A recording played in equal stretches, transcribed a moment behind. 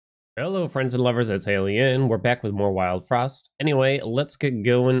Hello friends and lovers, it's Haelian. We're back with more Wildfrost. Anyway, let's get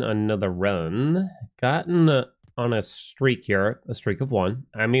going another run. Gotten on a streak here, a streak of one.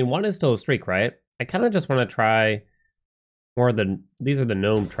 I mean, one is still a streak, right? I kind of just want to try more of the, these are the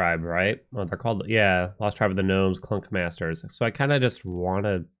gnome tribe, right? Oh, they're called, yeah, Lost Tribe of the Gnomes, Clunk Masters. So I kind of just want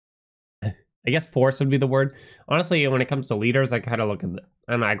to, I guess force would be the word. Honestly, when it comes to leaders, I kind of look at,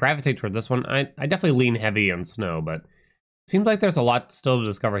 and I gravitate toward this one. I definitely lean heavy on snow, but seems like there's a lot still to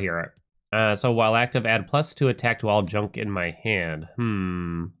discover here. So while active, add +2 attack to all junk in my hand.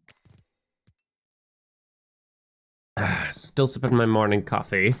 Still sipping my morning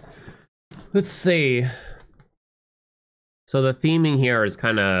coffee. Let's see. So the theming here is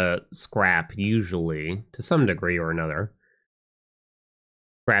kind of scrap, usually, to some degree or another.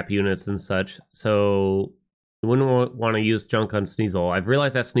 Scrap units and such. So you wouldn't want to use junk on Sneasel. I've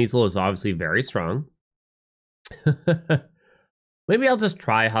realized that Sneasel is obviously very strong. Maybe I'll just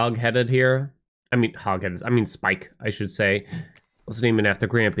try Hog-Headed here. I mean, Hog-Headed. I mean, Spike, I should say. Let's name it after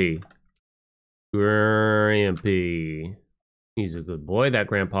Grampy. Grampy. He's a good boy, that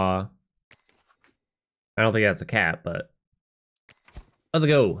grandpa. I don't think that's a cat, but... let's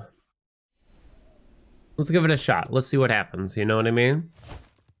go. Let's give it a shot. Let's see what happens, you know what I mean?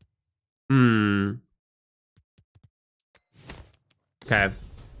 Okay.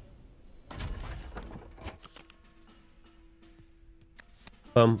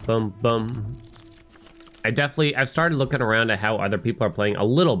 Bum, bum, bum. I've started looking around at how other people are playing a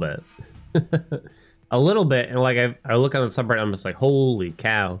little bit. A little bit, and like I look on the subreddit, I'm just like, holy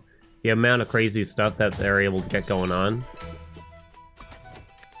cow. The amount of crazy stuff that they're able to get going on.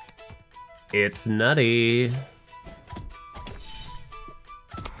 It's nutty.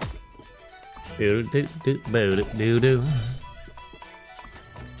 Do do do do do do.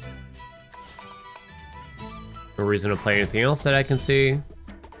 No reason to play anything else that I can see.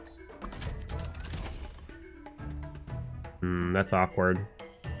 That's awkward.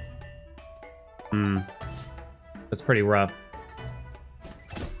 That's pretty rough.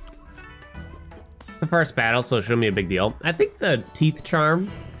 The first battle, so it shouldn't be a big deal. I think the teeth charm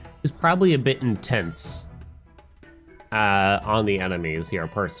is probably a bit intense on the enemies here,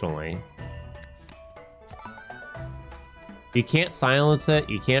 personally. You can't silence it,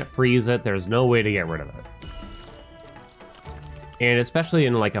 you can't freeze it, there's no way to get rid of it. And especially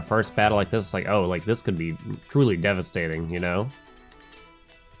in like a first battle like this, like, oh, like this could be truly devastating, you know?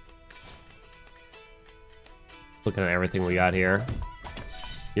 Looking at everything we got here.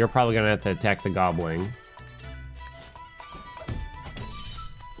 You're probably gonna have to attack the goblin.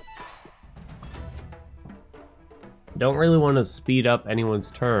 Don't really want to speed up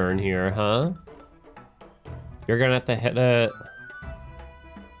anyone's turn here, huh? You're gonna have to hit it.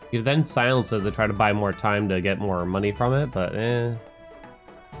 You then silence it to try to buy more time to get more money from it, but I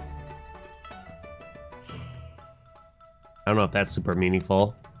don't know if that's super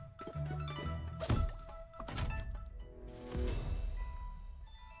meaningful.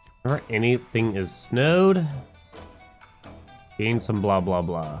 Or anything is snowed. Gain some blah blah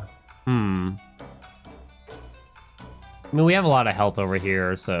blah. I mean, we have a lot of health over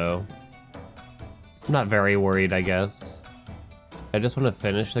here, so I'm not very worried, I guess. I just want to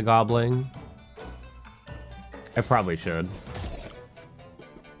finish the goblin. I probably should.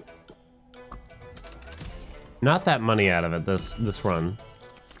 Not that money out of it this run.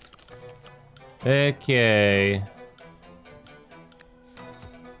 Okay.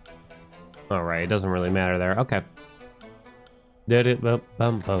 All right, it doesn't really matter there. Okay. Did it bum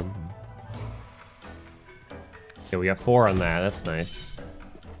bum. Okay, we got 4 on that. That's nice.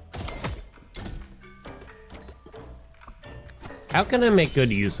 How can I make good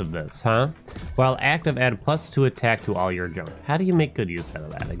use of this, huh? While active, add +2 attack to all your junk. How do you make good use out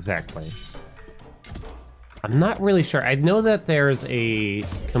of that, exactly? I'm not really sure. I know that there's a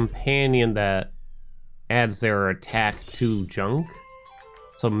companion that adds their attack to junk.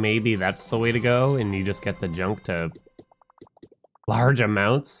 So maybe that's the way to go, and you just get the junk to large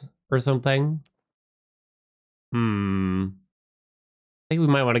amounts or something. I think we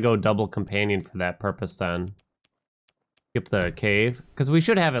might want to go double companion for that purpose then. Skip the cave, because we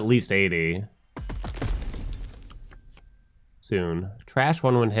should have at least 80 soon. Trash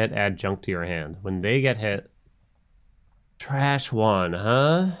 1 when hit, add junk to your hand. When they get hit, trash 1,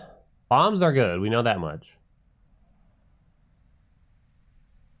 huh? Bombs are good, we know that much.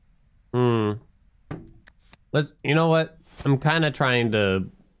 Let's, you know what? I'm kind of trying to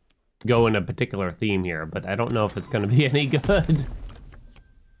go in a particular theme here, but I don't know if it's going to be any good.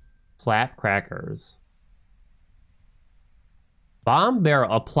 Slap crackers. Bomb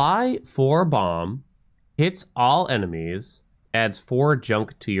barrel. Apply 4 bomb. Hits all enemies. Adds 4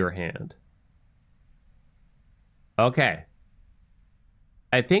 junk to your hand. Okay.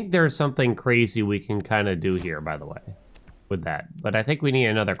 I think there's something crazy we can kind of do here, by the way, with that. But I think we need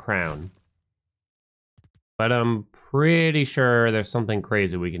another crown. But I'm pretty sure there's something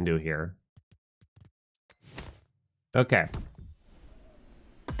crazy we can do here. Okay.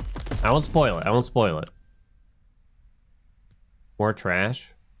 I won't spoil it. I won't spoil it. More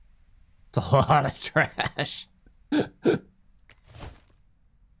trash? It's a lot of trash.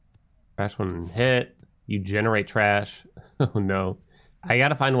 Trash one hit. You generate trash. Oh no. I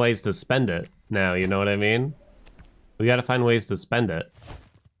gotta find ways to spend it now, you know what I mean? We gotta find ways to spend it.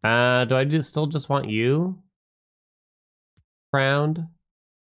 Do I still just want you? Crowned?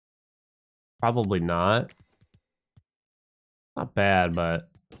 Probably not. Not bad, but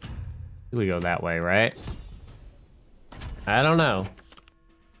we go that way, right? I don't know.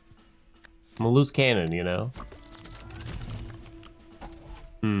 I'm a loose cannon, you know?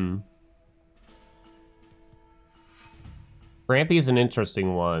 Grampy's an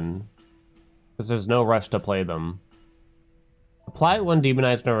interesting one, because there's no rush to play them. Apply 1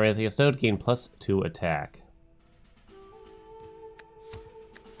 demonized Norothius node, gain +2 attack.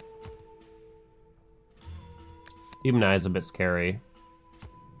 Demonize a bit scary.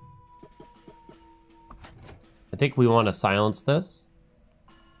 I think we want to silence this,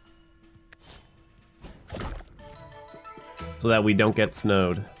 so that we don't get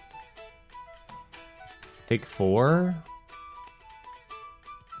snowed. Take 4.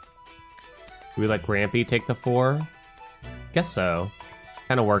 Do we let Grampy take the 4? Guess so.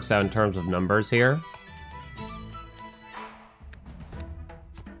 Kind of works out in terms of numbers here.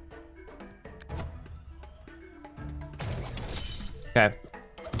 Okay.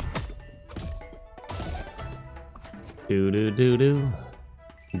 Do-do-do-do.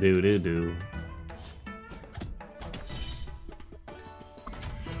 Do-do-do.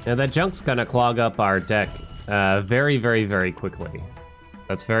 Now that junk's gonna clog up our deck very, very, very quickly.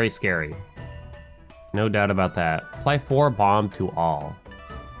 That's very scary. No doubt about that. Apply 4 bomb to all.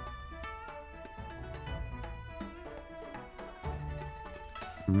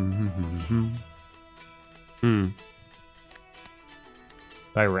 Do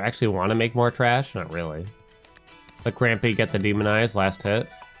I actually want to make more trash? Not really. Let Grampy get the demonized last hit.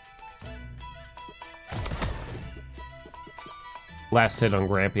 Last hit on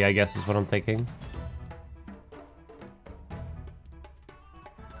Grampy, I guess is what I'm thinking.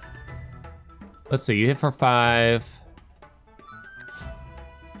 Let's see, you hit for 5. Is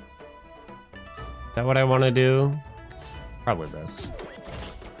that what I want to do? Probably this.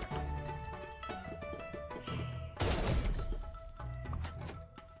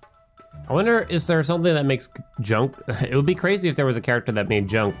 I wonder, is there something that makes junk? It would be crazy if there was a character that made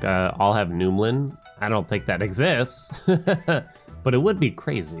junk all have Noomlin. I don't think that exists. But it would be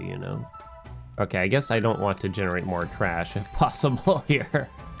crazy, you know? Okay, I guess I don't want to generate more trash if possible here.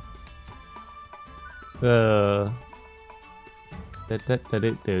 I'm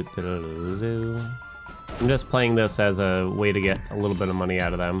just playing this as a way to get a little bit of money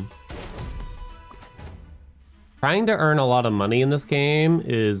out of them. Trying to earn a lot of money in this game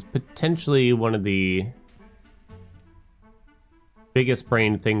is potentially one of the biggest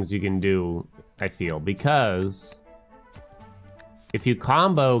brain things you can do, I feel, because if you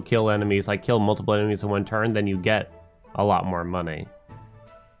combo kill enemies, like kill multiple enemies in one turn, then you get a lot more money.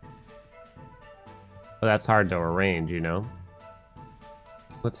 But that's hard to arrange, you know?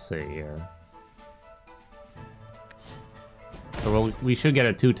 Let's see here. So we should get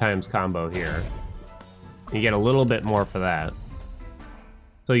a 2x combo here. You get a little bit more for that.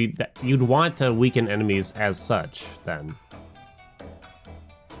 So you'd want to weaken enemies as such, then.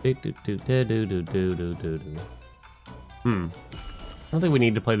 I don't think we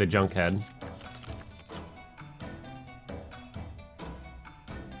need to play the Junkhead.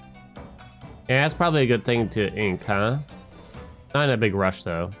 Yeah, that's probably a good thing to ink, huh? Not in a big rush,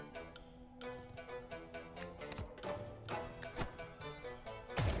 though.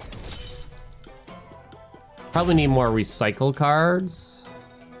 Probably need more recycle cards.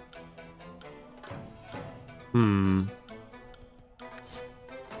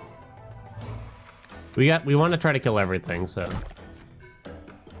 We want to try to kill everything, so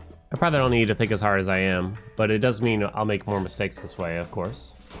I probably don't need to think as hard as I am, but it does mean I'll make more mistakes this way, of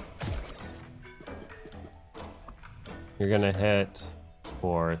course. You're gonna hit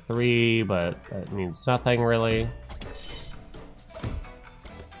for 3, but that means nothing really.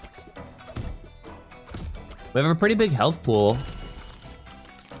 We have a pretty big health pool.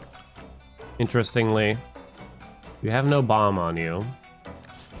 Interestingly, you have no bomb on you.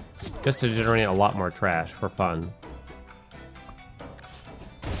 Just to generate a lot more trash for fun.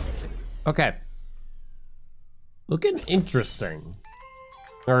 Okay. Looking interesting.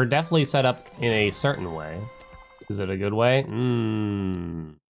 Or definitely set up in a certain way. Is it a good way?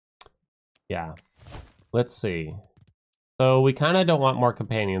 Yeah. Let's see. So we kind of don't want more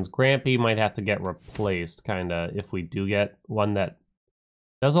companions. Grampy might have to get replaced, kind of, if we do get one that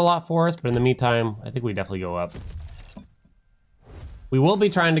does a lot for us. But in the meantime, I think we definitely go up. We will be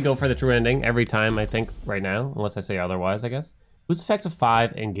trying to go for the true ending every time, I think, right now. Unless I say otherwise, I guess. Boost effects of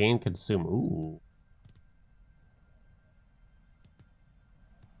 5 and gain consume. Ooh.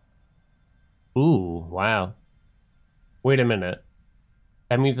 Ooh, wow. Wait a minute.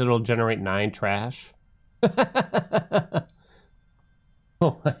 That means it'll generate 9 trash?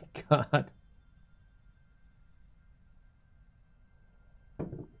 Oh my god.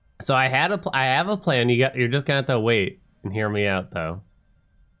 So I have a plan. You're just gonna have to wait and hear me out, though.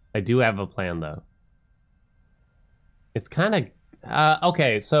 I do have a plan, though. It's kind of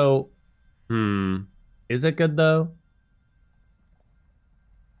okay. So, is it good though?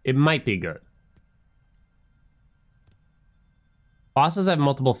 It might be good. Bosses have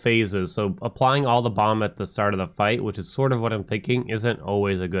multiple phases, so applying all the bomb at the start of the fight, which is sort of what I'm thinking, isn't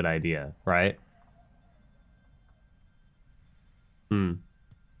always a good idea, right? No,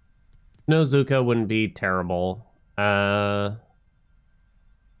 Zuka wouldn't be terrible.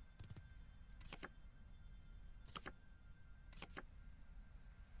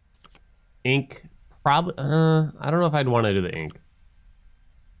 Ink, probably. I don't know if I'd want to do the ink.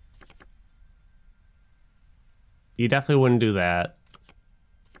 You definitely wouldn't do that.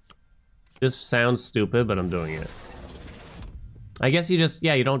 This sounds stupid, but I'm doing it. I guess you just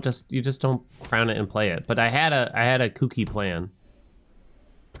don't crown it and play it. But I had a kooky plan.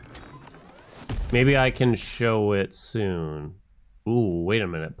 Maybe I can show it soon. Ooh, wait a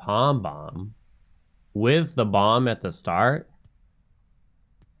minute. Palm bomb with the bomb at the start.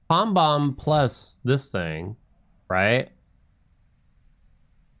 Palm bomb plus this thing, right?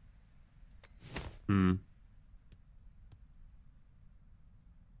 I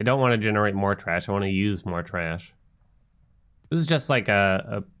don't want to generate more trash. I want to use more trash. This is just like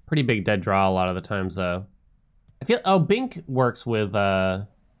a pretty big dead draw a lot of the times, though. I feel... Oh, Bink works with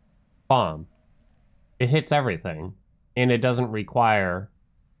bomb. It hits everything, and it doesn't require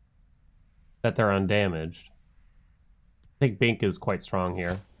that they're undamaged. I think Bink is quite strong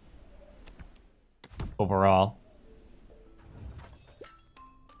here. Overall.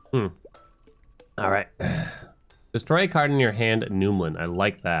 Alright. Destroy a card in your hand, Noomlin. I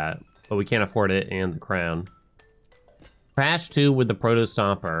like that, but we can't afford it and the crown. Crash 2 with the Proto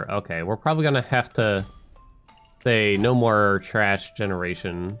Stomper. Okay, we're probably gonna have to say no more trash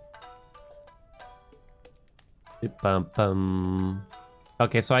generation.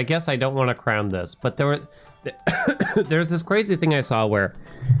 Okay, so I guess I don't want to crown this, but there's this crazy thing I saw where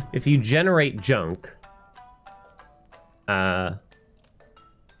if you generate junk, can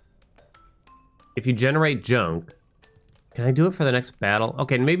I do it for the next battle?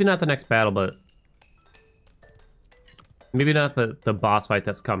 Okay, maybe not the next battle, but maybe not the boss fight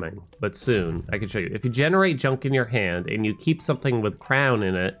that's coming, but soon. I can show you. If you generate junk in your hand and you keep something with crown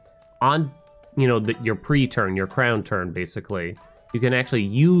in it on, you know, your pre-turn, your crown turn, basically, you can actually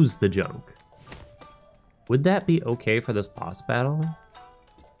use the junk. Would that be okay for this boss battle?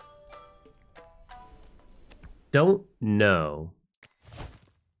 Don't know.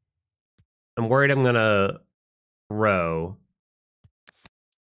 I'm worried I'm gonna throw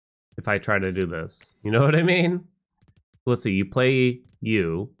if I try to do this. You know what I mean? Let's see, you play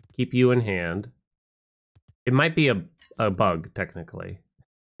you, keep you in hand. It might be a bug, technically.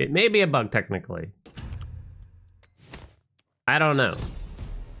 It may be a bug, technically. I don't know.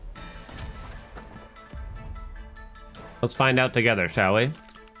 Let's find out together, shall we?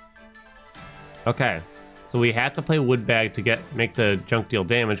 Okay. So we have to play Woodbag to make the junk deal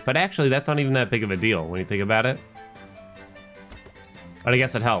damage, but actually that's not even that big of a deal when you think about it. But I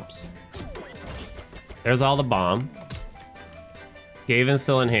guess it helps. There's all the bomb. Gavin's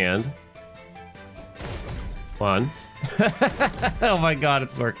still in hand. 1. Oh my god,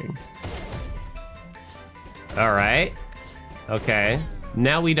 it's working. Alright. Okay.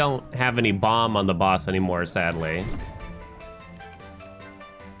 Now we don't have any bomb on the boss anymore, sadly.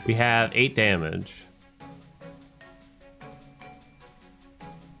 We have 8 damage.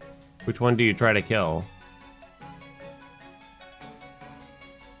 Which one do you try to kill?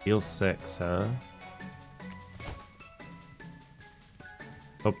 Heal 6, huh?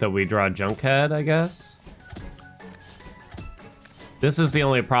 Hope that we draw Junkhead, I guess? This is the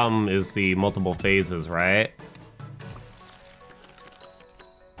only problem, is the multiple phases, right?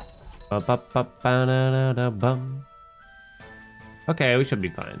 Okay, we should be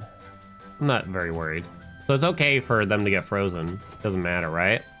fine. I'm not very worried. So it's okay for them to get frozen. Doesn't matter,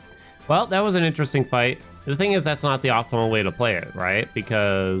 right? Well, that was an interesting fight. The thing is, that's not the optimal way to play it, right?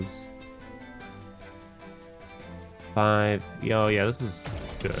 Because... 5... Oh, yeah, this is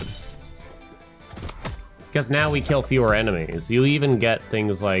good. Because now we kill fewer enemies. You even get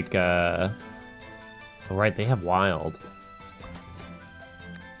things like, Oh, right, they have wild.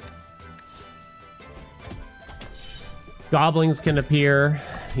 Goblins can appear.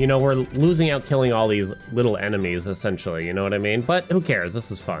 You know, we're losing out killing all these little enemies, essentially. You know what I mean? But who cares?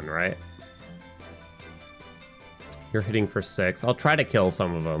 This is fun, right? You're hitting for 6. I'll try to kill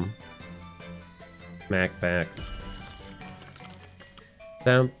some of them. Smack back.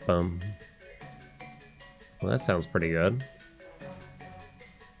 Dum bum. Well, that sounds pretty good.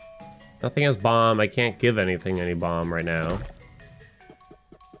 Nothing has bomb. I can't give anything any bomb right now.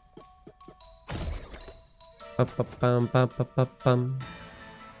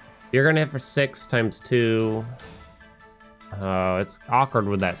 You're gonna hit for 6 times 2. Oh, it's awkward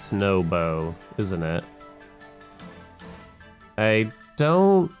with that snow bow, isn't it? I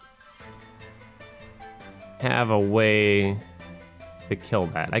don't have a way to kill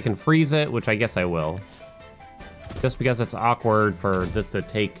that. I can freeze it, which I guess I will. Just because it's awkward for this to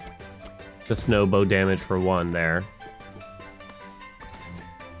take the snow bow damage for 1 there.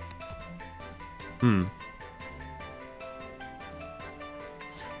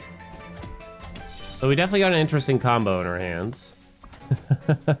 So we definitely got an interesting combo in our hands.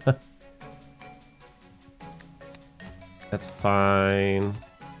 That's fine.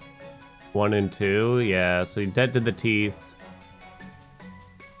 1 and 2, yeah, so you're dead to the teeth.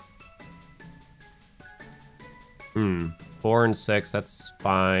 4 and 6, that's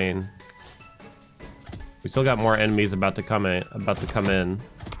fine. We still got more enemies about to come in.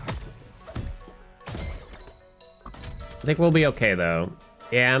 I think we'll be okay though.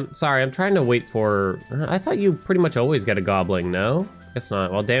 Yeah, I'm sorry, I'm trying to wait for... I thought you pretty much always get a gobbling, no? Guess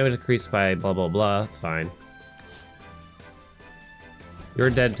not. Well, damage increased by blah blah blah, it's fine. You're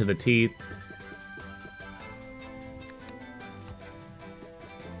dead to the teeth.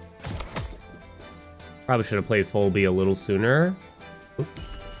 Probably should have played full B a little sooner. Oop.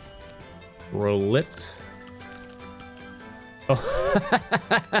 Roll it. Oh.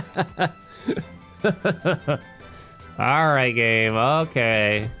 Alright, game.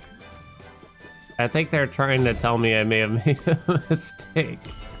 Okay. I think they're trying to tell me I may have made a mistake.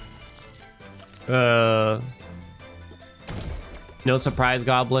 No surprise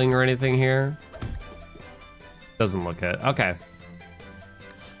gobbling or anything here? Doesn't look it. Okay.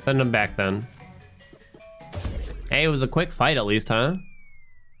 Send them back then. Hey, it was a quick fight at least, huh?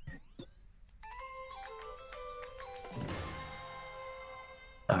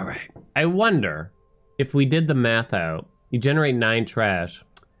 All right. I wonder if we did the math out. You generate 9 trash.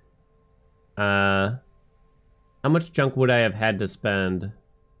 How much junk would I have had to spend?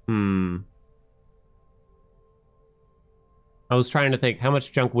 I was trying to think, how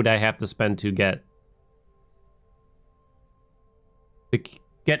much junk would I have to spend to get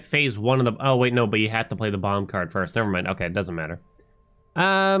phase 1 of the... Oh, wait, no, but you have to play the bomb card first. Never mind. Okay, it doesn't matter.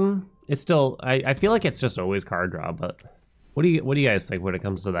 It's still... I feel like it's just always card draw, but... What do you guys think when it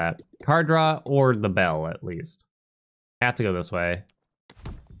comes to that? Card draw or the bell, at least? Have to go this way.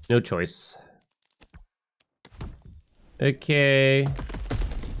 No choice. Okay.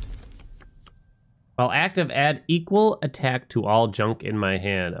 While active, add equal attack to all junk in my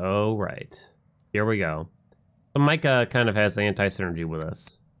hand. Oh, right. Here we go. So Micah kind of has anti-synergy with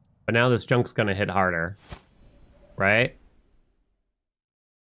us. But now this junk's gonna hit harder. Right?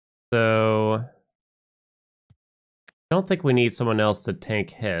 So... I don't think we need someone else to tank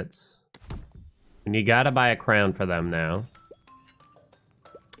hits. And you gotta buy a crown for them now.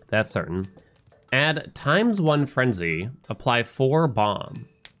 That's certain. Add ×1 frenzy. Apply 4 bomb.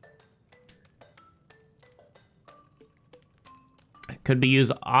 It could be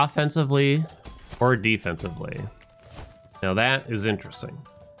used offensively or defensively. Now that is interesting.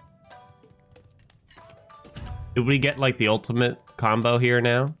 Did we get like the ultimate combo here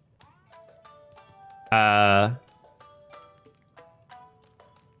now?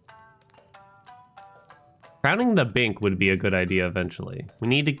 Crowning the Bink would be a good idea eventually. We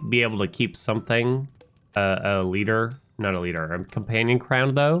need to be able to keep something, a leader, not a leader, a companion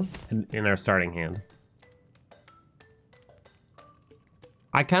crown though, in our starting hand.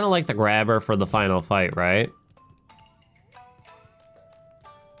 I kind of like the grabber for the final fight, right?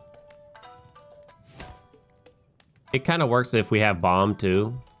 It kind of works if we have bomb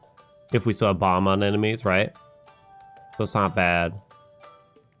too. If we still have bomb on enemies, right? So it's not bad.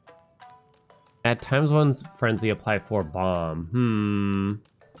 At ×1's frenzy, apply 4 bomb.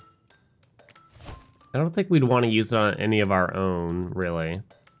 I don't think we'd want to use it on any of our own, really.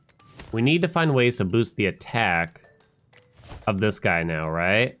 We need to find ways to boost the attack of this guy now,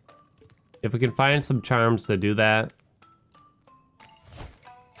 right? If we can find some charms to do that.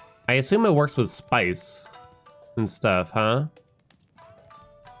 I assume it works with spice and stuff, huh?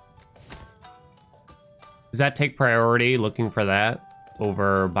 Does that take priority, looking for that,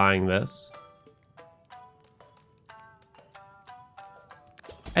 over buying this?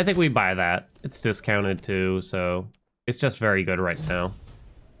 I think we buy that. It's discounted too, so it's just very good right now.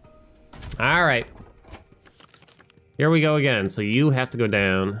 All right. Here we go again. So you have to go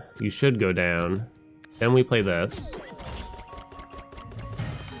down. You should go down. Then we play this.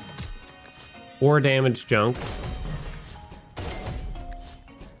 4 damage junk.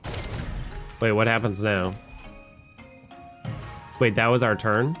 Wait, what happens now? Wait, that was our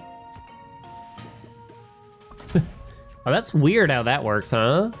turn? Oh, that's weird how that works,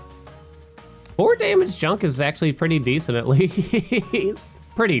 huh? 4 damage junk is actually pretty decent, at least.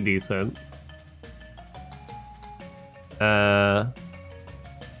 Pretty decent. Oh,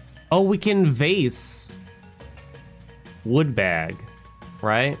 we can vase wood bag,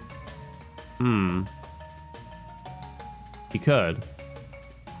 right? You could.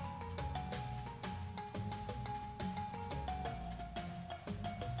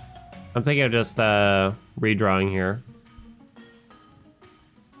 I'm thinking of just redrawing here.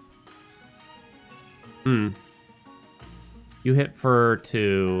 You hit for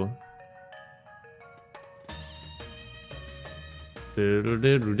 2.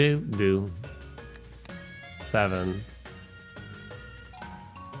 Do. 7.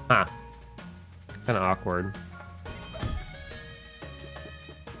 Huh. Kind of awkward.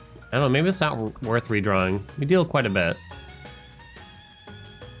 I don't know, maybe it's not worth redrawing. We deal quite a bit.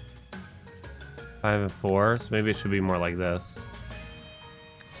 5 and 4, so maybe it should be more like this.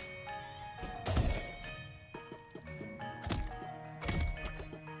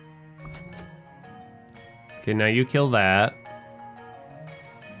 Okay, now you kill that.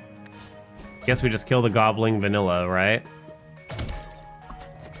 Guess we just kill the gobbling vanilla, right?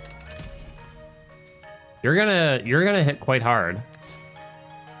 You're gonna hit quite hard.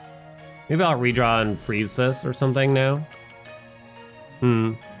 Maybe I'll redraw and freeze this or something now.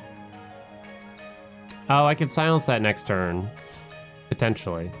 Oh, I could silence that next turn.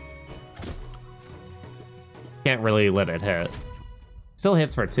 Potentially. Can't really let it hit. Still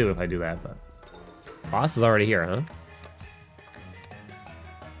hits for 2 if I do that, but... Boss is already here, huh?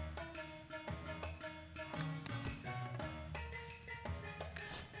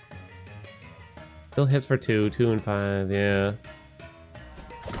 Still hits for 2, 2 and 5, yeah.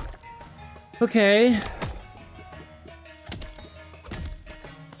 Okay.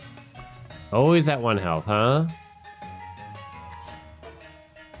 Always at 1 health, huh?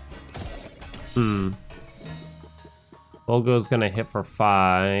 Volgo's gonna hit for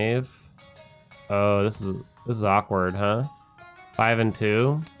 5. Oh, this is awkward, huh? 5 and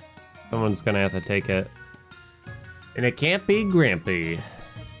 2. Someone's gonna have to take it. And it can't be Grampy.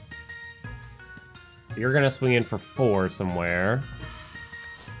 You're gonna swing in for 4 somewhere.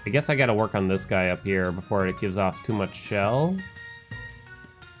 I guess I gotta work on this guy up here before it gives off too much shell.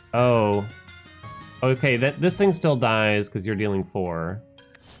 Oh. Okay, this thing still dies because you're dealing 4.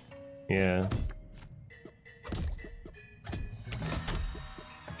 Yeah.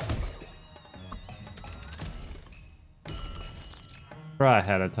 Draw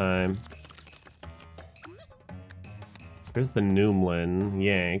ahead of time. There's the Noomlin,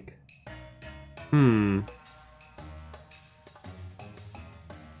 yank.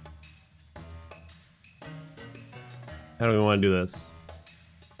 How do we want to do this?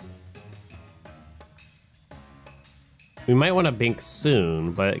 We might want to bink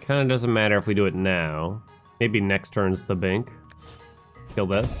soon, but it kind of doesn't matter if we do it now. Maybe next turn's the bink. Kill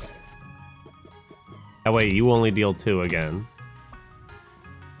this. That way you only deal 2 again.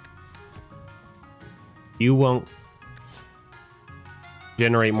 You won't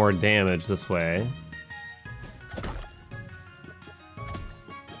generate more damage this way.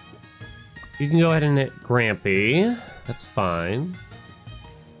 You can go ahead and hit Grampy. That's fine.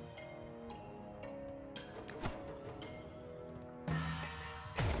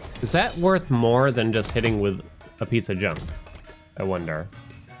 Is that worth more than just hitting with a piece of junk? I wonder.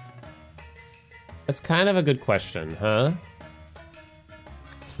 That's kind of a good question, huh?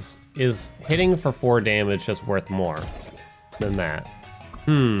 Is hitting for 4 damage just worth more than that?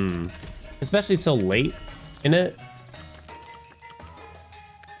 Especially so late in it.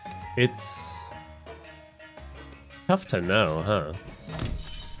 It's tough to know, huh?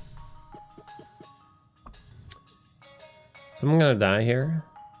 Someone gonna die here?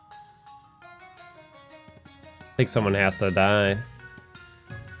 think someone has to die.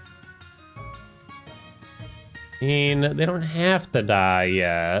 I mean, they don't have to die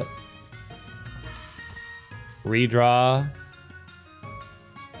yet. Redraw.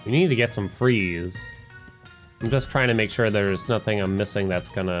 We need to get some freeze. I'm just trying to make sure there's nothing I'm missing that's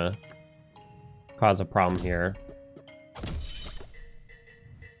gonna cause a problem here.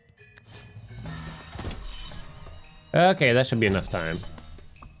 Okay, that should be enough time.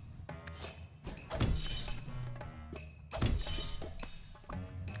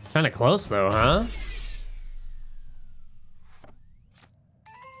 Kinda close though, huh?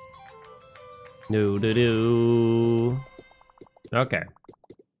 No. Okay.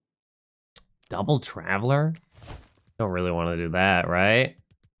 Double Traveler? Don't really want to do that, right?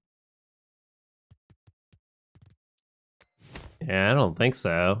 Yeah, I don't think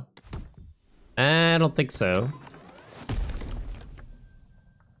so. I don't think so.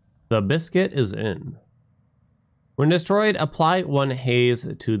 The biscuit is in. When destroyed, apply 1 haze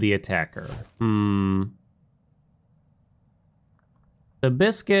to the attacker. The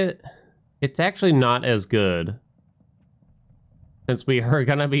biscuit, it's actually not as good, since we are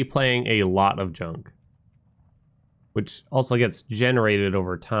gonna be playing a lot of junk, which also gets generated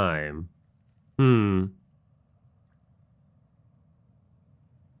over time. The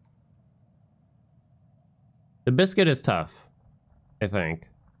biscuit is tough, I think.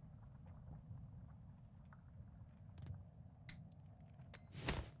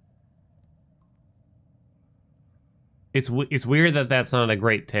 It's weird that that's not a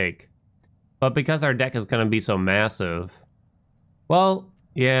great take, but because our deck is gonna be so massive, well,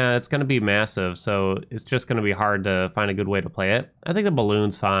 yeah, it's gonna be massive, so it's just gonna be hard to find a good way to play it. I think the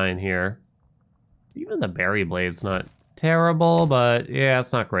balloon's fine here. Even the berry blade's not terrible, but yeah,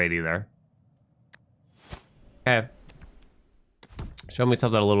 it's not great either. Okay. Show me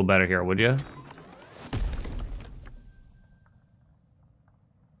something a little better here, would you?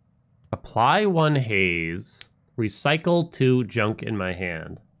 Apply 1 haze. Recycle 2 junk in my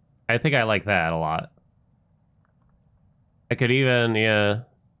hand. I think I like that a lot. I could even, yeah.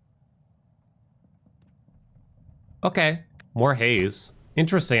 Okay, more haze.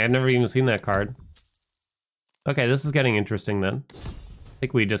 Interesting, I've never even seen that card. Okay, this is getting interesting then. I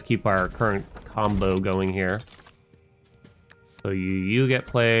think we just keep our current combo going here. So you get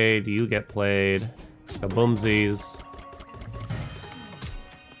played, you get played. Kaboomsies.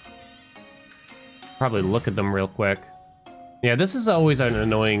 Probably look at them real quick. Yeah, this is always an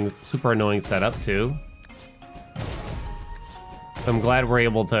annoying, super annoying setup too. I'm glad we're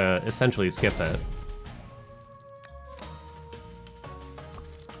able to essentially skip it.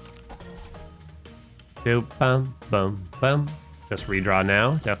 Bum, bum, bum. Just redraw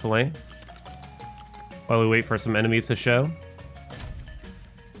now, definitely. While we wait for some enemies to show.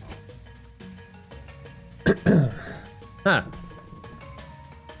 Huh.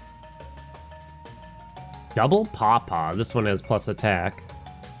 Double Pawpaw. This one has plus attack.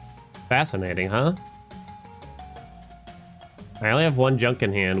 Fascinating, huh? I only have 1 junk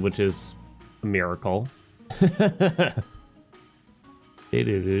in hand, which is a miracle. So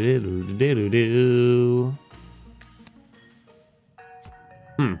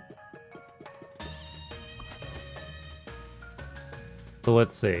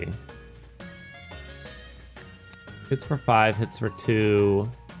let's see. Hits for 5, hits for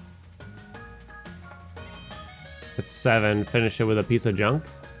 2. It's 7. Finish it with a piece of junk.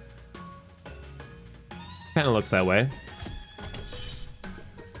 Kind of looks that way.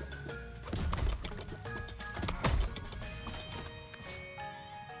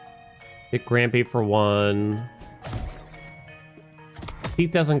 Hit Grampy for 1.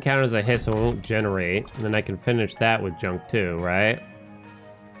 Heat doesn't count as a hit, so it won't generate. And then I can finish that with junk too, right?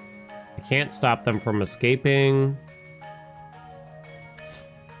 I can't stop them from escaping.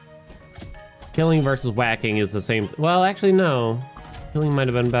 Killing versus whacking is the same. Well, actually, no. Killing might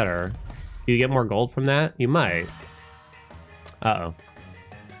have been better. Do you get more gold from that? You might. Uh-oh.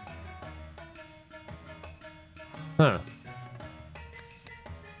 Huh.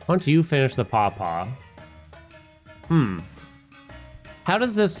 Why don't you finish the pawpaw? How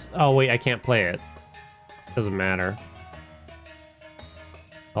does this... Oh, wait, I can't play it. Doesn't matter.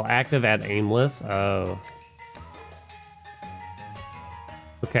 I'll active add aimless. Oh.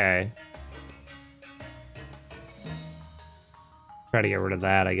 Okay. Try to get rid of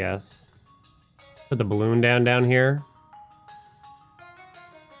that, I guess. Put the balloon down here.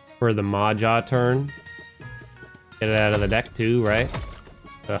 For the Maw-Jaw turn. Get it out of the deck too, right?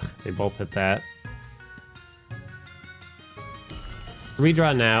 Ugh, they both hit that.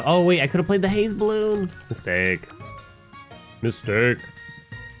 Redraw now. Oh wait, I could have played the haze balloon. Mistake. Mistake.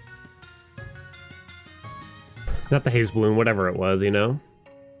 Not the haze balloon, whatever it was, you know?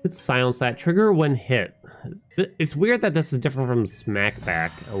 Let's silence that. Trigger when hit. It's weird that this is different from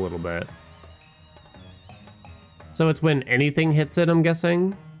smackback a little bit. So it's when anything hits it, I'm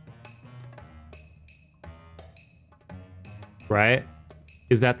guessing? Right?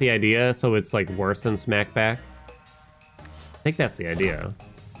 Is that the idea? So it's like worse than smackback? I think that's the idea.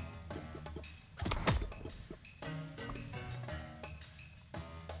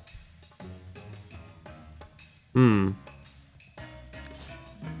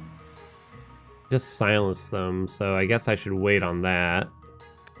 Just silence them, so I guess I should wait on that.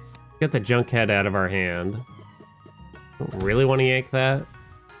 Get the junk head out of our hand. Don't really want to yank that.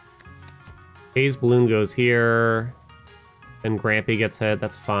 Haze balloon goes here. Then Grampy gets hit,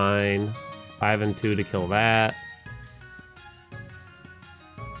 that's fine. 5 and 2 to kill that.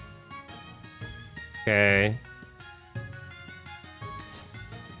 Okay.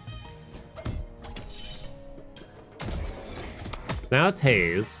 Now it's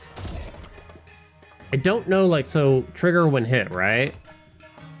hazed. I don't know, like, so trigger when hit, right?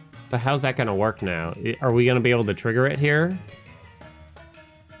 But how's that gonna work now? Are we gonna be able to trigger it here?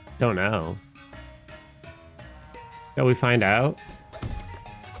 Don't know. Shall we find out?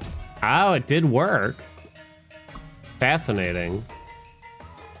 Oh, it did work. Fascinating.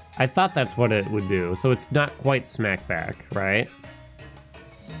 I thought that's what it would do, so it's not quite smackback, right?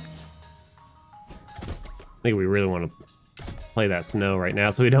 I think we really want to play that snow right now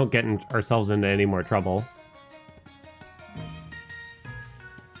so we don't get ourselves into any more trouble.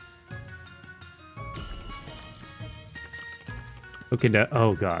 Okay,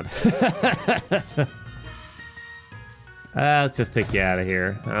 oh god. Let's just take you out of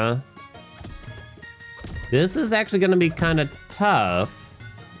here, huh? This is actually going to be kind of tough,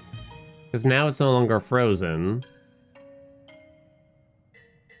 because now it's no longer frozen.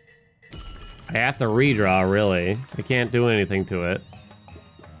 I have to redraw, really. I can't do anything to it.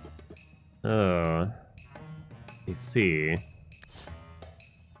 Oh. Let me see.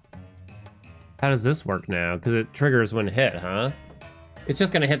 How does this work now? Because it triggers when hit, huh? It's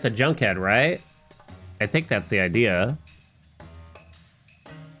just going to hit the junk head, right? I think that's the idea.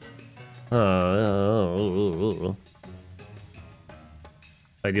 I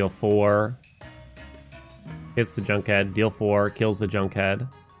deal 4. Hits the junk head. Deal 4. Kills the junk head.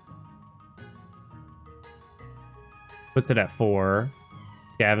 Puts it at 4.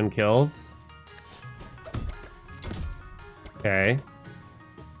 Gavin kills. Okay.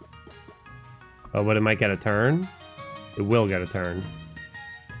 Oh, but it might get a turn. It will get a turn.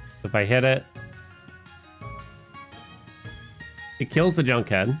 If I hit it, it kills the junk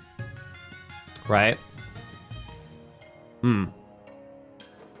head. Right?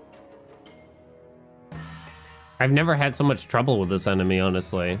 I've never had so much trouble with this enemy,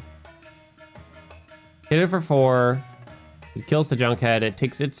 honestly. Hit it for 4. It kills the junk head. It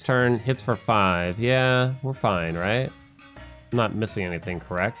takes its turn, hits for 5. Yeah, we're fine, right? I'm not missing anything,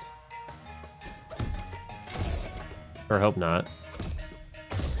 correct? Or hope not.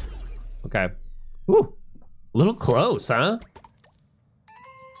 Okay. Whew. A little close, huh?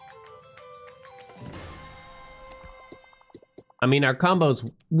 I mean, our combo's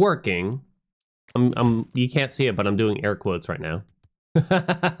working. You can't see it, but I'm doing air quotes right now.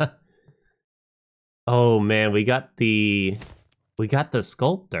 Oh man, we got the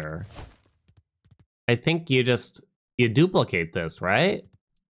sculptor. I think you duplicate this, right?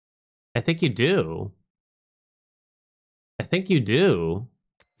 I think you do. I think you do.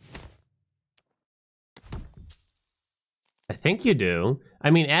 I think you do.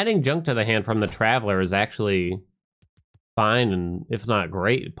 I mean, adding junk to the hand from the Traveler is actually fine, and if not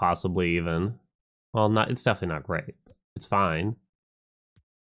great, possibly even. Well, it's definitely not great. It's fine.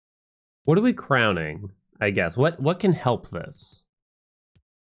 What are we crowning, I guess? What can help this?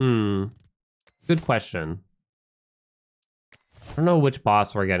 Good question. I don't know which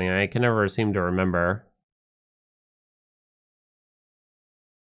boss we're getting. I can never seem to remember.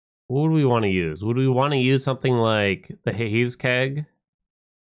 What would we want to use? Would we want to use something like the Haze Keg?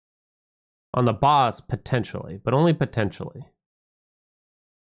 On the boss, potentially, but only potentially.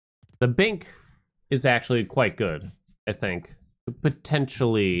 The Bink is actually quite good, I think. Could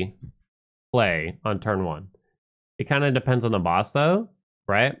potentially play on turn 1. It kind of depends on the boss, though,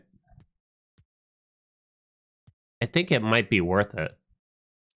 right? I think it might be worth it,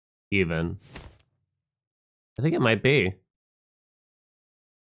 even. I think it might be.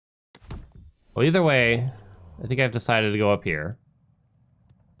 Well, either way, I think I've decided to go up here.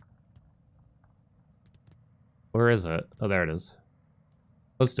 Where is it? Oh, there it is.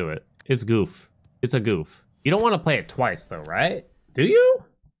 Let's do it. It's goof. It's a goof. You don't want to play it twice, though, right? Do you?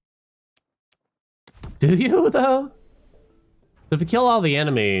 Do you, though? If we kill all the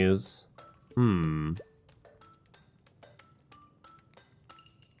enemies...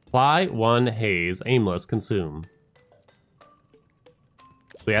 Apply 1 haze, aimless, consume.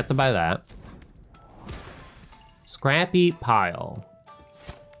 We have to buy that. Scrappy pile.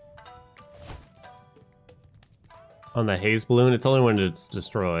 On the haze balloon, it's only when it's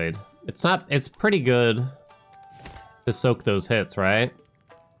destroyed. It's not, it's pretty good to soak those hits, right?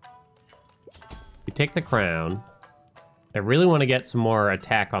 We take the crown. I really want to get some more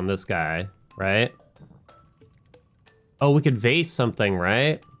attack on this guy, right? Oh, we could vase something,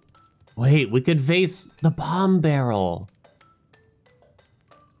 right? Wait, we could vase the bomb barrel.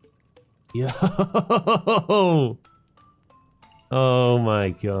 Yo! Oh my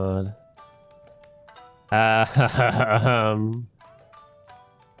god.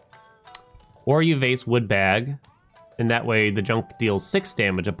 Or you vase wood bag, and that way the junk deals 6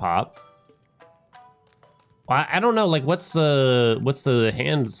 damage a pop. I don't know, like what's the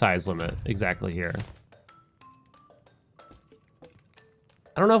hand size limit exactly here?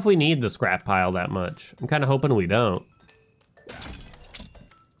 I don't know if we need the scrap pile that much. I'm kind of hoping we don't.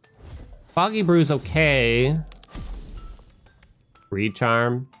 Foggy Brew's okay. Reed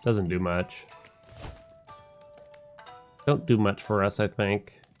Charm doesn't do much. Don't do much for us, I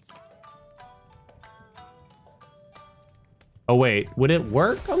think. Oh wait, would it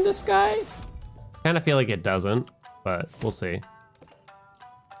work on this guy? Kind of feel like it doesn't, but we'll see.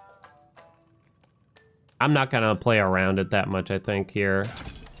 I'm not gonna play around it that much, I think, here.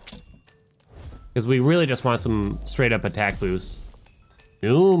 Because we really just want some straight up attack boosts.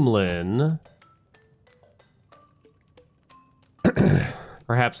 Noomlin.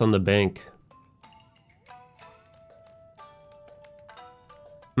 Perhaps on the bank.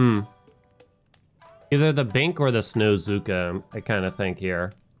 Either the bank or the Snowzuka, I kind of think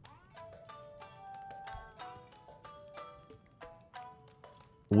here.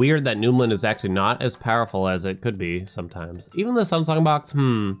 Weird that Noomlin is actually not as powerful as it could be sometimes. Even the Sunsong box,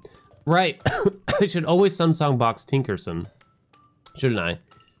 Right. I should always Sunsong box Tinkerson. Shouldn't I?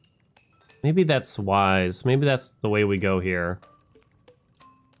 Maybe that's wise. Maybe that's the way we go here.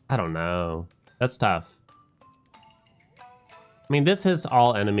 I don't know. That's tough. I mean, this is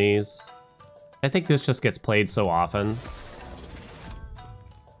all enemies. I think this just gets played so often.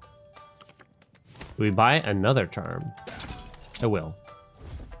 Do we buy another charm? I will.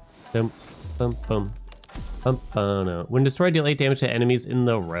 Bum, bum, bum. No. When destroyed, deal 8 damage to enemies in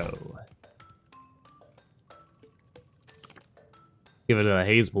the row. Give it a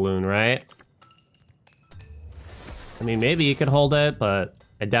haze balloon, right? I mean, maybe you could hold it, but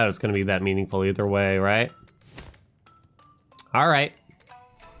I doubt it's going to be that meaningful either way, right? All right.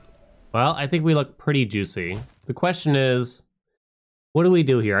 Well, I think we look pretty juicy. The question is, what do we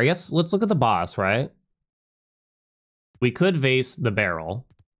do here? I guess let's look at the boss, right? We could vase the barrel,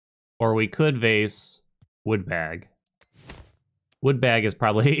 or we could vase wood bag. Wood bag is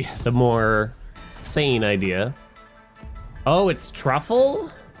probably the more sane idea. Oh, it's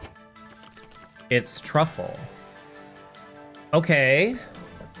truffle? It's truffle. Okay.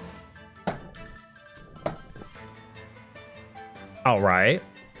 All right.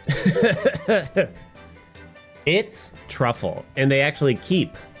 It's truffle, and they actually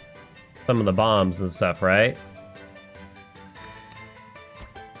keep some of the bombs and stuff, right?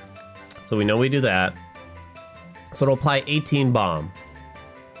 So we know we do that. So it'll apply 18 bomb.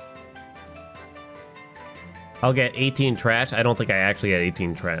 I'll get 18 trash. I don't think I actually get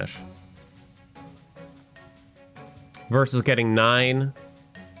 18 trash. Versus getting 9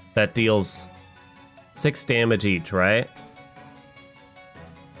 that deals 6 damage each, right?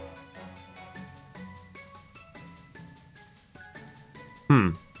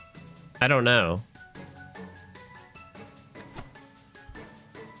 I don't know.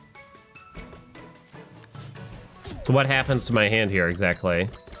 So what happens to my hand here exactly?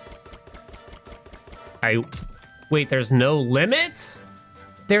 Wait, there's no limit?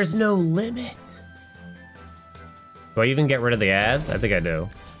 There's no limit. Do I even get rid of the ads? I think I do.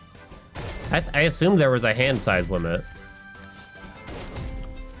 I assumed there was a hand size limit.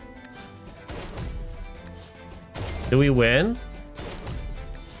 Do we win?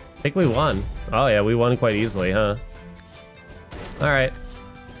 I think we won. Oh yeah, we won quite easily, huh? All right.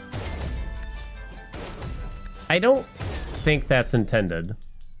 I don't think that's intended.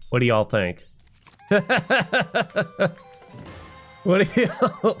 What do y'all think? What do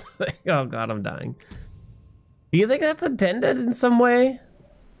y'all think? Oh god, I'm dying. Do you think that's intended in some way?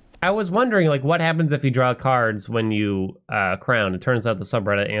 I was wondering, like, what happens if you draw cards when you crown? It turns out the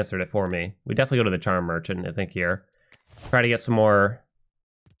subreddit answered it for me. We definitely go to the charm merchant, I think, here. Try to get some more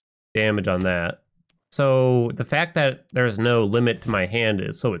damage on that. So the fact that there's no limit to my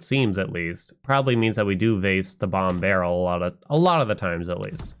hand, so it seems at least, probably means that we do vase the bomb barrel a lot of the times at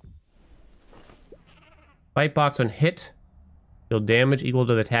least. Bite box when hit, deal damage equal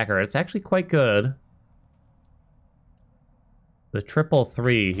to the attacker. It's actually quite good. The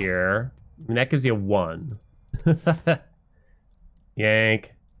 333 here, I mean, that gives you 1.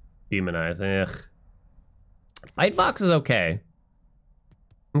 Yank, demonize. Ugh. Bite box is okay.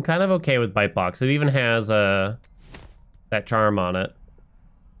 I'm kind of okay with bite box. It even has that charm on it.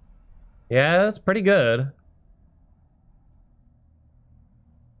 Yeah, that's pretty good.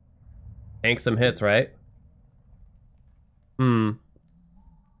 Tank some hits, right? Okay.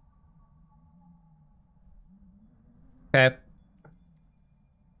 I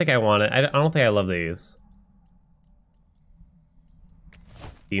think I want it. I don't think I love these.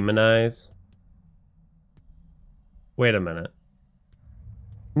 Demonize. Wait a minute.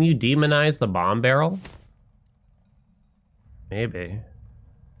 Can you demonize the bomb barrel? Maybe.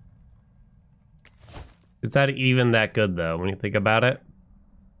 Is that even that good though when you think about it?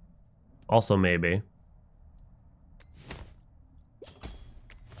 Also maybe.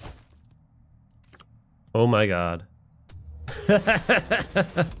 Oh my god.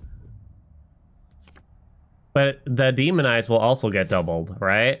 But the demonize will also get doubled,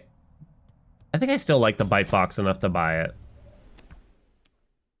 right? I think I still like the bite box enough to buy it.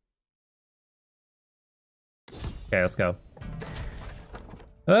 Okay, let's go.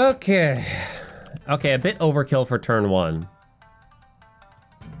 Okay. Okay, a bit overkill for turn 1.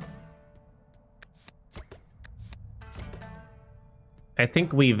 I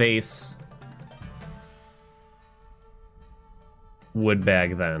think we vase wood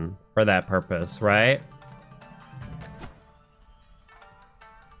bag then for that purpose, right?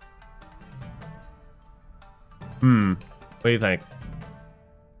 What do you think?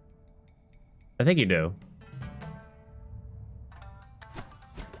 I think you do.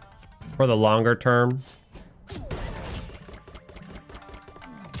 For the longer term.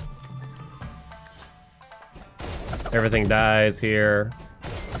 Everything dies here.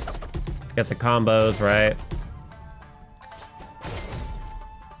 Get the combos, right?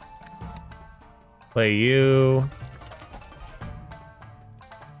 Play you.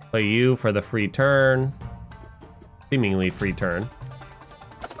 Play you for the free turn. Seemingly free turn.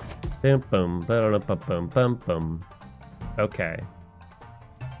 Boom, boom, boom, boom, boom, boom, boom. Okay.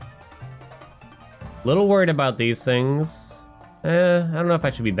 Little worried about these things. I don't know if I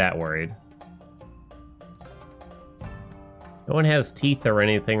should be that worried. No one has teeth or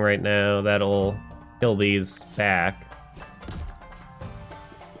anything right now that'll kill these back.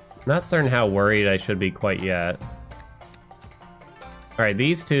 Not certain how worried I should be quite yet. Alright,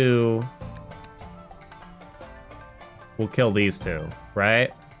 these two will kill these two,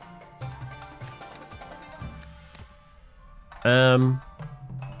 right? Should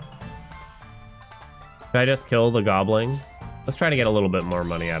I just kill the goblin? Let's try to get a little bit more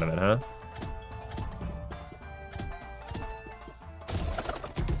money out of it, huh?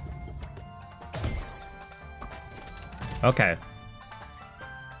 Okay.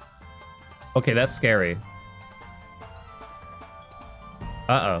 Okay, that's scary.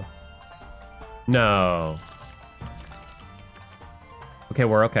 Uh-oh. No. Okay,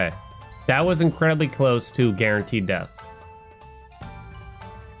 we're okay. That was incredibly close to guaranteed death.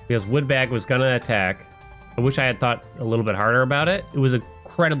 Because Woodbag was gonna attack. I wish I had thought a little bit harder about it. It was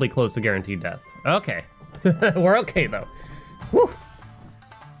incredibly close to guaranteed death. Okay. We're okay, though. Woo!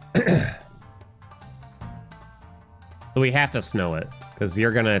 So we have to snow it, because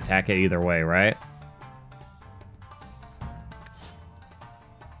you're gonna attack it either way, right?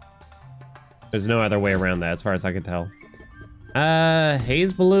 There's no other way around that, as far as I can tell.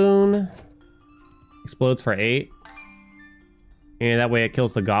 Haze Balloon explodes for 8. And that way it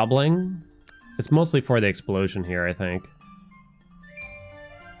kills the goblin. It's mostly for the explosion here, I think.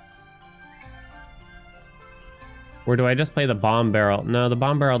 Or do I just play the bomb barrel? No, the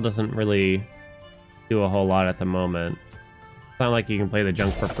bomb barrel doesn't really do a whole lot at the moment. It's not like you can play the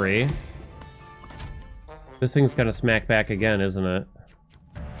junk for free. This thing's gonna smack back again, isn't it?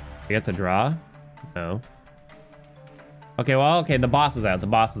 You get the draw? No. Okay, well, okay, the boss is out. The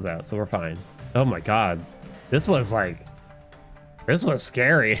boss is out, so we're fine. Oh my god. This was like... This was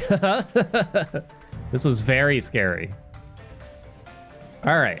scary. This was very scary.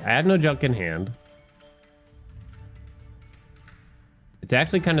 Alright, I have no junk in hand. It's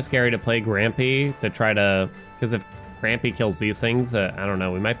actually kind of scary to play Grampy to try to... Because if Grampy kills these things, I don't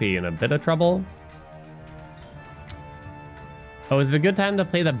know, we might be in a bit of trouble. Oh, is it a good time to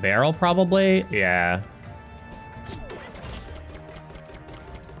play the barrel, probably? Yeah.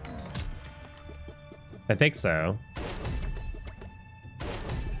 I think so.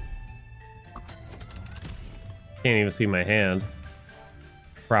 Can't even see my hand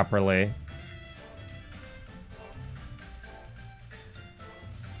properly.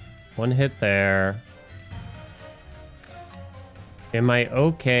 One hit there. Am I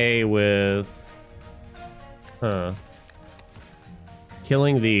okay with...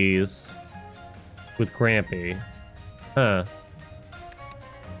 killing these with Grampy? If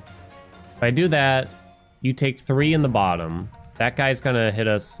I do that, you take 3 in the bottom. That guy's gonna hit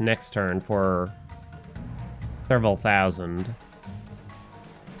us next turn for several thousand.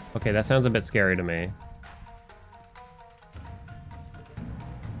 Okay, that sounds a bit scary to me.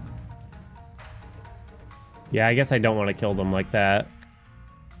 Yeah, I guess I don't want to kill them like that.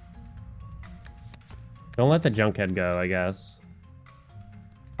 Don't let the junkhead go, I guess.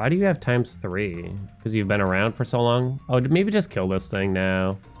 Why do you have ×3? Because you've been around for so long? Oh, maybe just kill this thing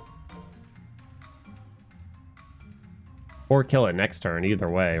now. Or kill it next turn, either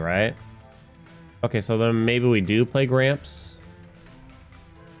way, right? Okay, so then maybe we do play Gramps.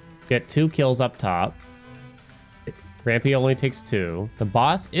 Get 2 kills up top. Grampy only takes 2. The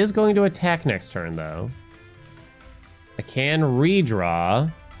boss is going to attack next turn, though. I can redraw.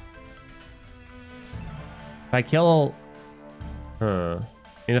 If I kill... And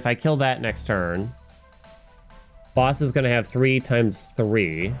if I kill that next turn, boss is going to have 3 ×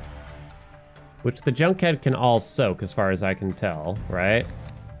 3. Which the Junkhead can all soak, as far as I can tell, right?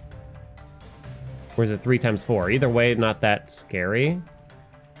 Or is it 3 × 4? Either way, not that scary.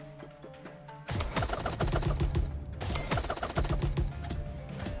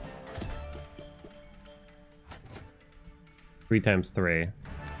 Three × 3.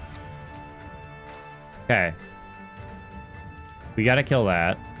 Okay. We gotta kill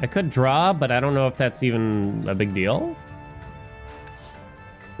that. I could draw, but I don't know if that's even a big deal.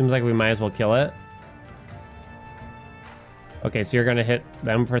 Seems like we might as well kill it. Okay, so you're gonna hit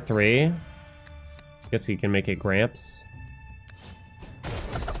them for 3. Guess you can make it Gramps.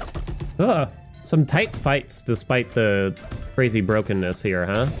 Ugh, some tight fights despite the crazy brokenness here,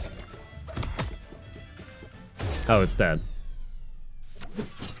 huh? Oh, it's dead.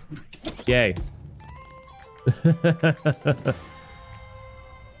 Yay.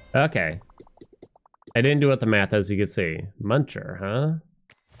 Okay. I didn't do it the math, as you can see. Muncher, huh?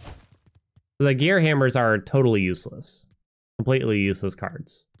 So the gear hammers are totally useless. Completely useless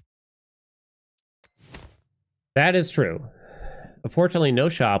cards. That is true. Unfortunately, no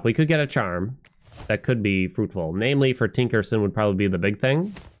shop. We could get a charm that could be fruitful. Namely, for Tinkerson would probably be the big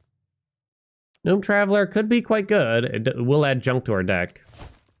thing. Gnome Traveler could be quite good. It will add junk to our deck.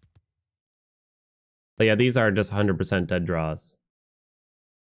 But yeah, these are just 100% dead draws.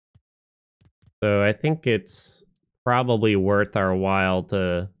 So I think it's probably worth our while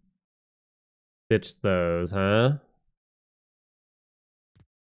to ditch those, huh?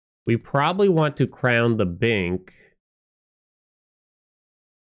 We probably want to crown the Bink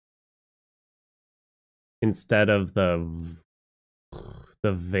instead of the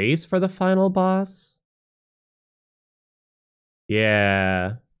vase for the final boss.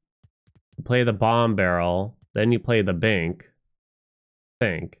 Yeah. You play the bomb barrel, then you play the Bink.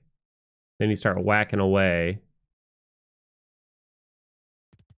 Think. Then you start whacking away.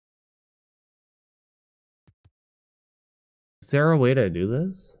 Is there a way to do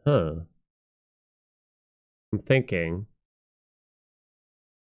this? Huh. I'm thinking.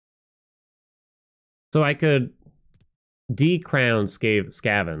 So I could decrown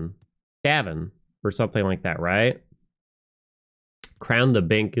Skaven or something like that, right? Crown the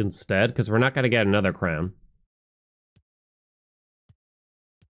Bink instead, because we're not going to get another crown.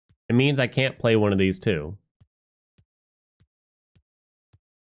 It means I can't play one of these two.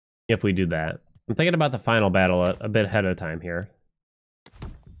 If we do that. I'm thinking about the final battle a bit ahead of time here.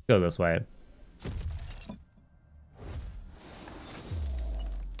 Go this way.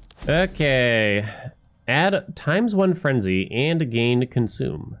 Okay. Add ×1 frenzy and gain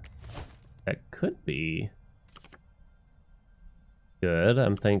consume. That could be good,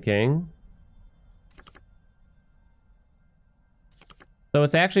 I'm thinking. So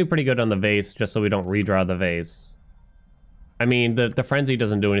it's actually pretty good on the vase, just so we don't redraw the vase. I mean, the frenzy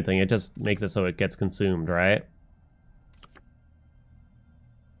doesn't do anything. It just makes it so it gets consumed, right?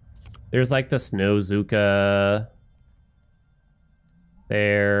 There's like the Snow Zuka.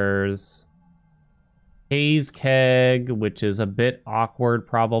 There's Haze Keg, which is a bit awkward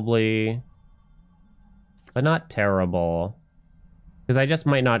probably. But not terrible. Because I just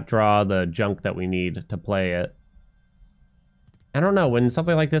might not draw the junk that we need to play it. I don't know, when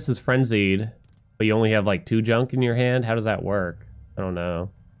something like this is frenzied, but you only have like 2 junk in your hand, how does that work? I don't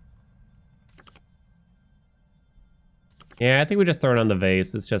know. Yeah, I think we just throw it on the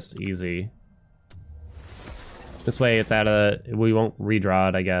vase. It's just easy. This way it's out of... We won't redraw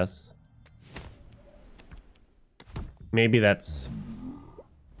it, I guess. Maybe that's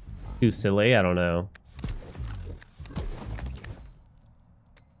too silly. I don't know.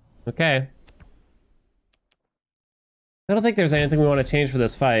 Okay. I don't think there's anything we want to change for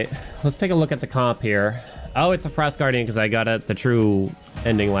this fight. Let's take a look at the comp here. Oh, it's a Frost Guardian because I got it the true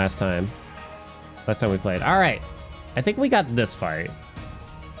ending last time. Last time we played. All right. I think we got this fight.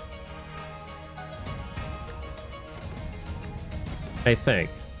 I think.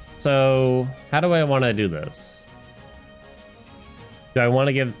 So, how do I want to do this? Do I want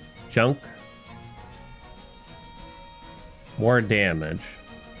to give Junk more damage?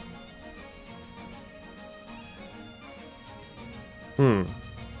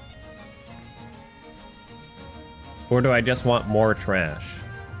 Or do I just want more trash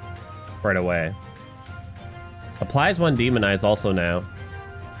right away? Applies 1 demonize also now.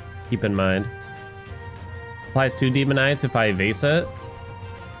 Keep in mind. Applies 2 demonize if I evase it.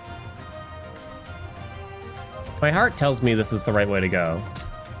 My heart tells me this is the right way to go.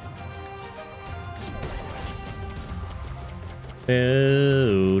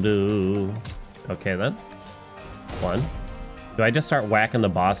 Okay then. 1. Do I just start whacking the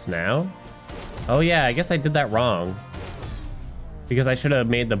boss now? Oh yeah, I guess I did that wrong. Because I should have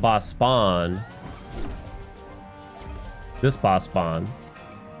made the boss spawn. This boss spawn.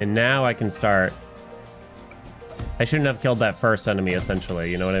 And now I can start... I shouldn't have killed that first enemy,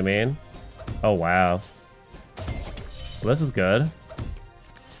 essentially. You know what I mean? Oh, wow. Well, this is good.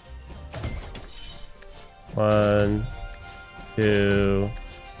 1, 2,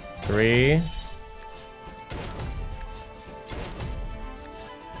 3.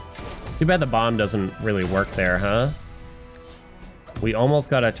 Too bad the bomb doesn't really work there, huh? We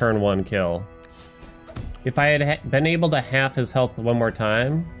almost got a turn 1 kill. If I had been able to half his health one more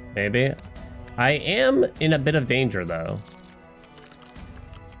time, maybe. I am in a bit of danger, though.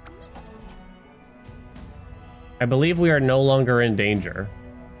 I believe we are no longer in danger.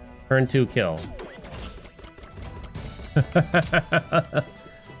 Turn 2 kill.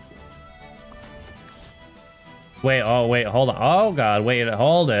 Wait, oh, wait, hold on. Oh, God, wait,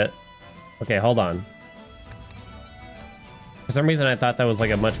 hold it. Okay, hold on. For some reason, I thought that was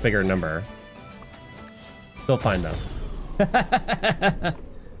like a much bigger number. Still fine, though.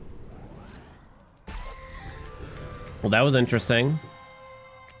 Well, that was interesting.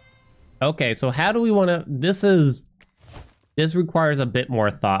 Okay, so how do we want to... This requires a bit more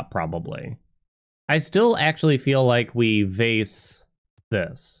thought, probably. I still actually feel like we vase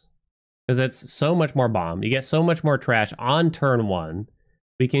this. Because it's so much more bomb. You get so much more trash on turn 1.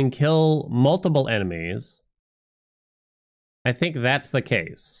 We can kill multiple enemies. I think that's the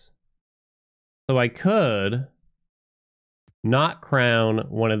case. So I could not crown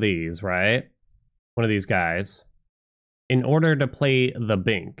one of these, right? One of these guys. In order to play the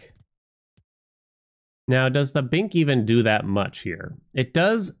Bink. Now, does the Bink even do that much here? It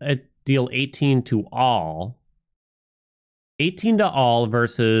does deal 18 to all. 18 to all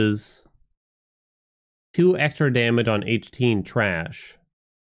versus 2 extra damage on 18 trash.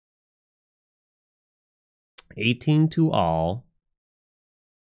 18 to all.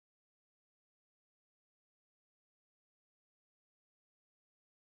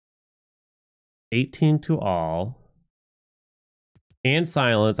 $18 to all. And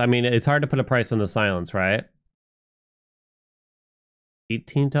silence. I mean, it's hard to put a price on the silence, right?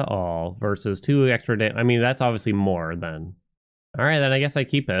 18 to all versus 2 extra damage. I mean, that's obviously more then. All right, then I guess I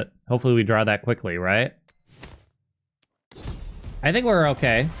keep it. Hopefully we draw that quickly, right? I think we're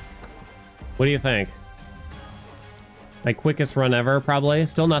okay. What do you think? My quickest run ever, probably.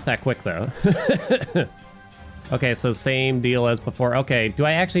 Still not that quick, though. Okay, so same deal as before. Okay, do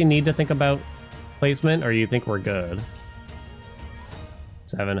I actually need to think about placement, or do you think we're good?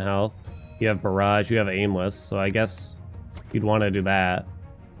 7 health. You have barrage, you have aimless, so I guess you'd want to do that.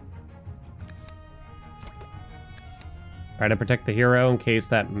 Try to protect the hero in case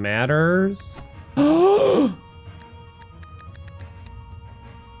that matters.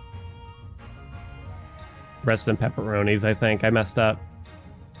 Breast and pepperonis, I think. I messed up.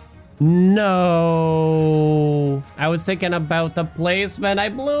 No! I was thinking about the placement. I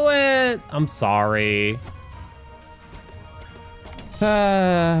blew it! I'm sorry.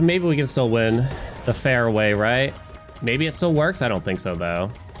 Maybe we can still win the fair way, right? Maybe it still works? I don't think so,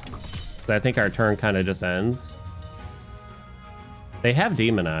 though. I think our turn kind of just ends. They have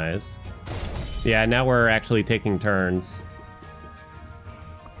demonize. Yeah, now we're actually taking turns.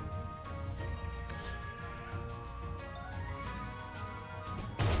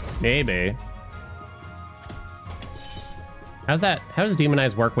 Maybe. How does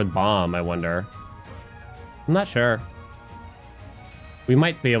Demonize work with Bomb, I wonder? I'm not sure. We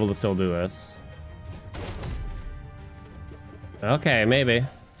might be able to still do this. Okay, maybe.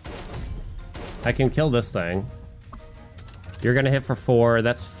 I can kill this thing. You're gonna hit for 4,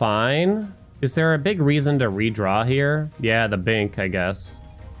 that's fine. Is there a big reason to redraw here? Yeah, the Bink, I guess.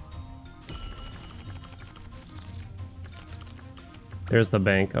 There's the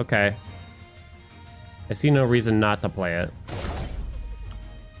Bink, okay. I see no reason not to play it.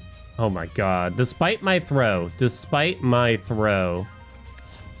 Oh my god, despite my throw,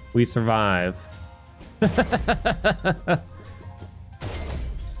 we survive.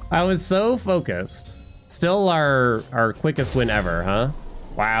 I was so focused. Still our quickest win ever, huh?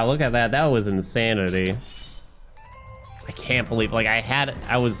 Wow, look at that. That was insanity. I can't believe, like,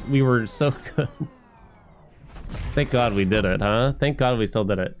 we were so good. Thank God we did it, huh? Thank God we still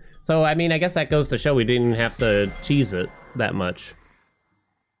did it. So, I mean, I guess that goes to show we didn't have to cheese it that much.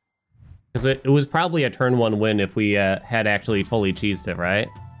 Because it was probably a turn 1 win if we had actually fully cheesed it, right?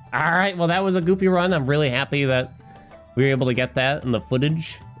 All right, well, that was a goofy run. I'm really happy that we were able to get that in the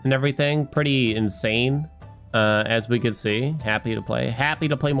footage and everything. Pretty insane, as we could see. Happy to play. Happy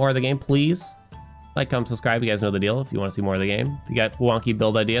to play more of the game. Please like, comment, subscribe. You guys know the deal if you want to see more of the game. If you got wonky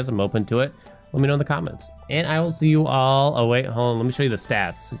build ideas, I'm open to it. Let me know in the comments. And I will see you all... Oh, wait, hold on. Let me show you the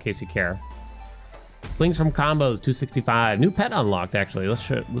stats in case you care. Flings from combos, 265. New pet unlocked, actually. Let's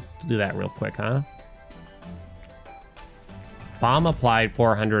do that real quick, huh? Bomb applied,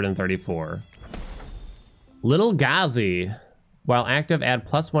 434. Little Ghazi. While active, add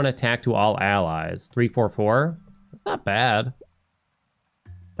 +1 attack to all allies. 344. That's not bad.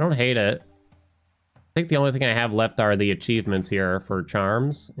 I don't hate it. I think the only thing I have left are the achievements here for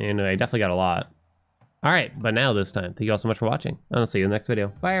charms, and I definitely got a lot. All right, but now this time, thank you all so much for watching. I'll see you in the next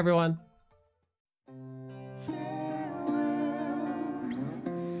video. Bye, everyone.